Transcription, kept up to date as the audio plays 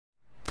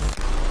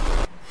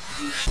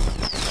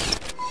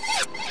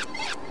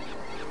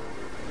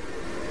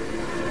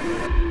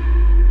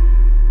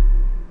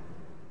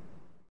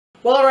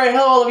Well, alright,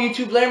 hello all of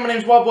YouTube land. My name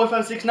is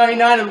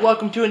Wildboy5699 and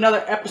welcome to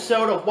another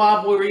episode of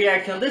Wildboy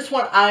React. Now, this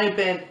one I've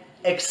been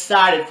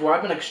excited for.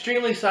 I've been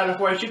extremely excited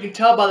for. As you can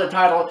tell by the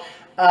title,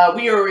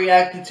 we are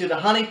reacting to the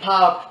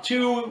HuniePop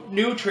 2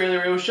 new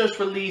trailer. It was just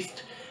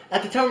released.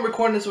 At the time of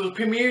recording this, it was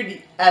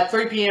premiered at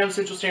 3 p.m.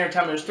 Central Standard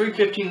Time. It was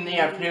 3:15 in the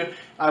afternoon.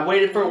 I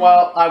waited for a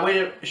while. I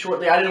waited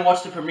shortly. I didn't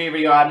watch the premiere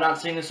video. I've not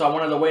seen this, so I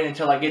wanted to wait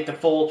until I get the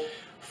full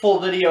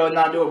video and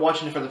not do it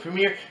watching it for the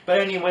premiere.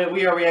 But anyway,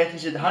 we are reacting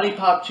to the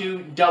HuniePop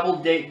 2 Double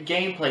Date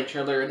gameplay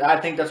trailer. I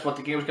think that's what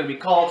the game is going to be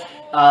called.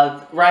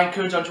 Ryan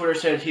Coons on Twitter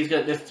said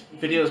this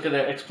video is going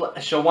to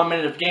show 1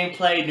 minute of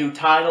gameplay, new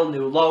title,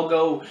 new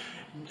logo,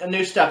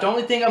 new stuff. The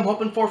only thing I'm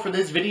hoping for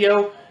this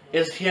video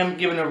is him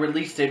giving a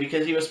release date,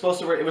 because he was supposed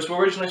to. It was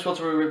originally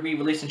supposed to be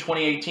released in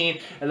 2018,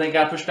 and then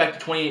got pushed back to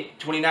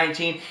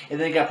 2019, and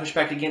then got pushed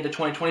back again to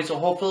 2020. So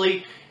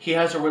hopefully he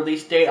has a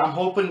release date. I'm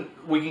hoping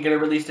we can get a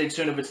release date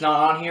soon if it's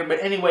not on here.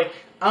 But anyway,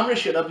 I'm gonna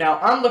shut up now.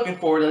 I'm looking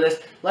forward to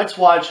this. Let's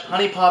watch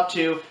HuniePop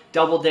 2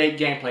 Double Date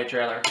gameplay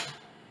trailer.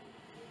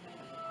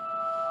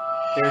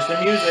 There's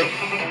the music.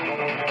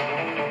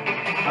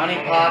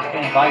 HuniePop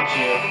invites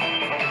you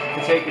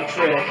to take a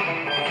trip,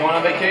 go on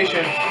a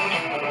vacation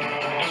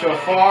to a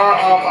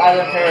far-off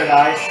island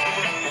paradise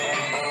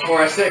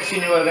for a sexy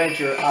new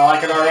adventure. I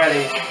like it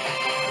already.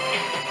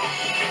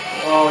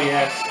 Oh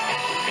yes,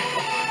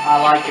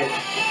 I like it.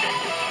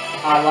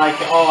 I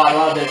like it. Oh, I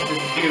love this. This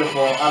is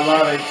beautiful. I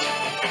love it.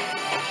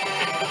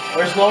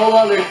 There's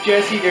Lola, there's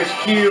Jesse, there's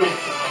Q.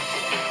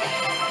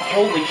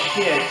 Holy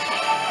shit.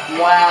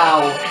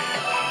 Wow.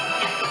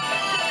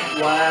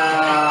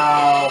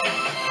 Wow.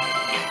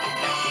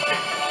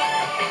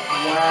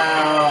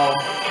 Wow.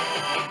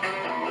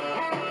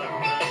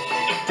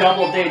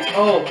 Double dates.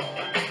 Oh,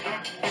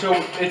 so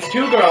it's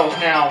 2 girls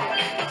now.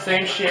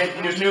 Same shit.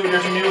 There's a new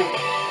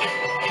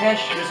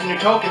hash. There's a new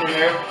token in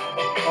there.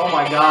 Oh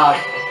my god.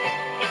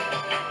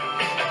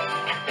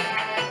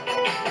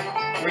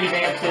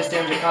 Revamp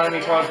systems,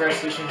 economy, progress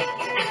station.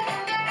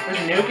 There's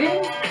a new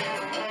game.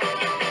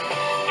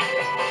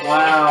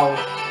 Wow.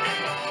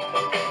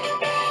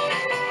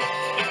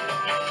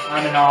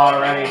 I'm in awe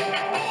already.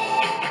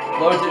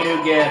 Loads of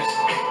new gifts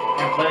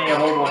and plenty of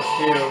old ones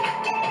too.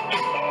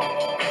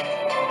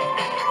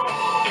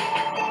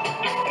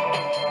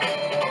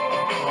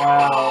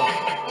 Wow.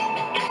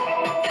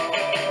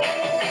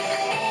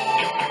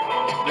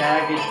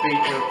 Baggage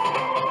feature.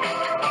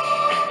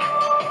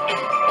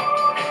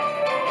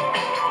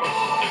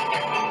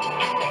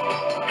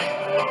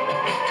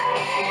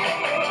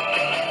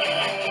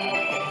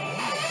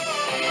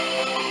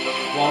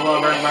 Waldo,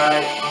 Red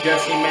Bright,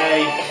 Jessie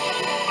May,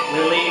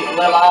 Lily,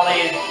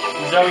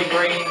 Zoe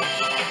Green,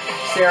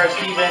 Sarah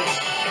Stevens,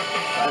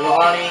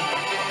 Lonnie,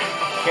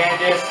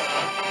 Candice,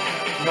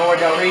 Nora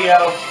Del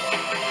Rio,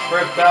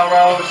 Brooke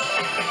Belrose,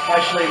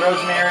 Ashley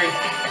Rosemary,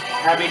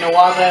 Abby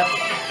Nawaza,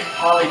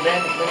 Holly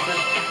Vincent.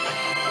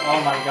 Oh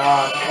my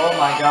god. Oh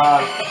my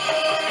god.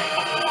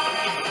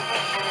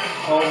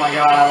 Oh my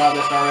god, I love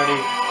this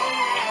already.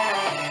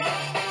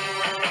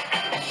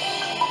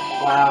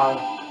 Wow.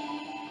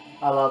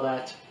 I love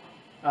that.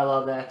 I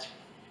love that.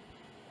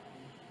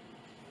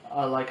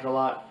 I like it a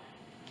lot.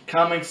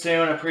 Coming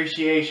soon,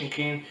 appreciation,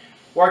 King.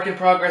 Work in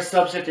progress,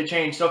 subject to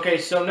change. Okay,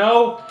 so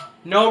no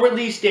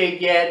release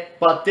date yet,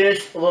 but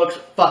this looks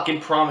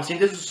fucking promising.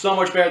 This is so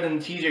much better than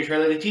the teaser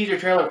trailer. The teaser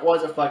trailer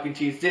was a fucking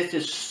tease. This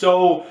is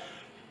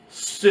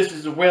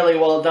really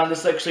well done.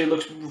 This actually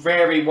looks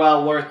very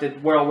well worth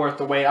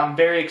the wait. I'm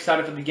very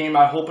excited for the game.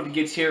 I hope it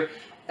gets here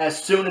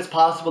as soon as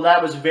possible.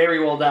 That was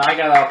very well done. I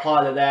gotta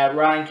applaud to that.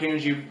 Ryan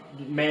Coons, you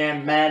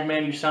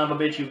madman, you son of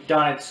a bitch, you've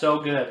done it so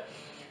good.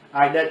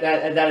 Alright,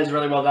 that is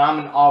really well done. I'm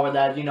in awe with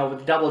that. You know, with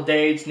the double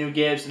dates, new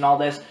gifts, and all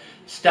this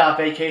stuff,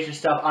 vacation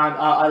stuff.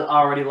 I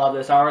already love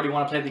this. I already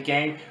want to play the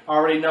game. I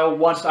already know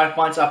once I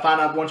find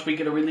out once we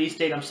get a release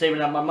date, I'm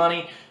saving up my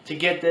money to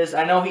get this.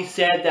 I know he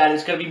said that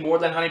it's going to be more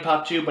than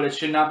HuniePop 2, but it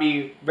should not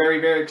be very,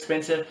 very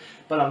expensive.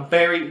 But I'm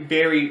very,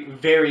 very,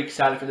 very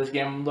excited for this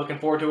game. I'm looking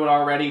forward to it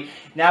already.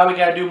 Now we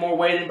got to do more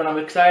waiting, but I'm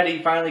excited.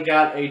 He finally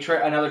got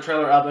another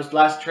trailer of us.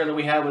 Last trailer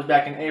we had was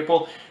back in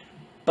April.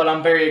 But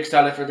I'm very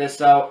excited for this,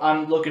 so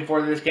I'm looking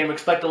forward to this game.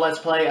 Expect a Let's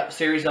Play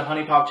series of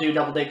HuniePop 2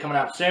 Double Date coming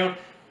out soon.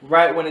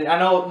 Right when I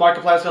know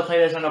Markiplier's going to play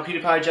this. I know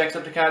PewDiePie,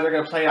 Jacksepticeye, they're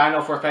going to play it. I know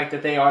for a fact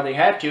that they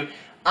have to.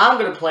 I'm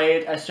going to play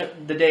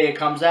it the day it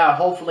comes out.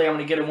 Hopefully, I'm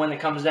going to get it when it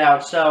comes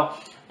out. So,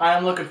 I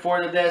am looking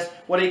forward to this.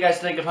 What do you guys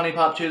think of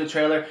HuniePop 2, the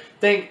trailer?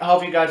 I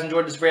hope you guys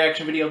enjoyed this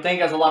reaction video. Thank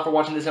you guys a lot for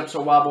watching this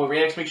episode of Wildboy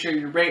Reacts. Make sure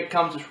you rate,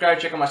 comment, subscribe,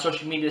 check out my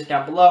social medias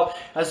down below.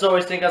 As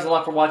always, thank you guys a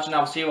lot for watching. I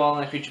will see you all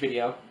in a future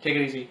video. Take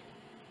it easy.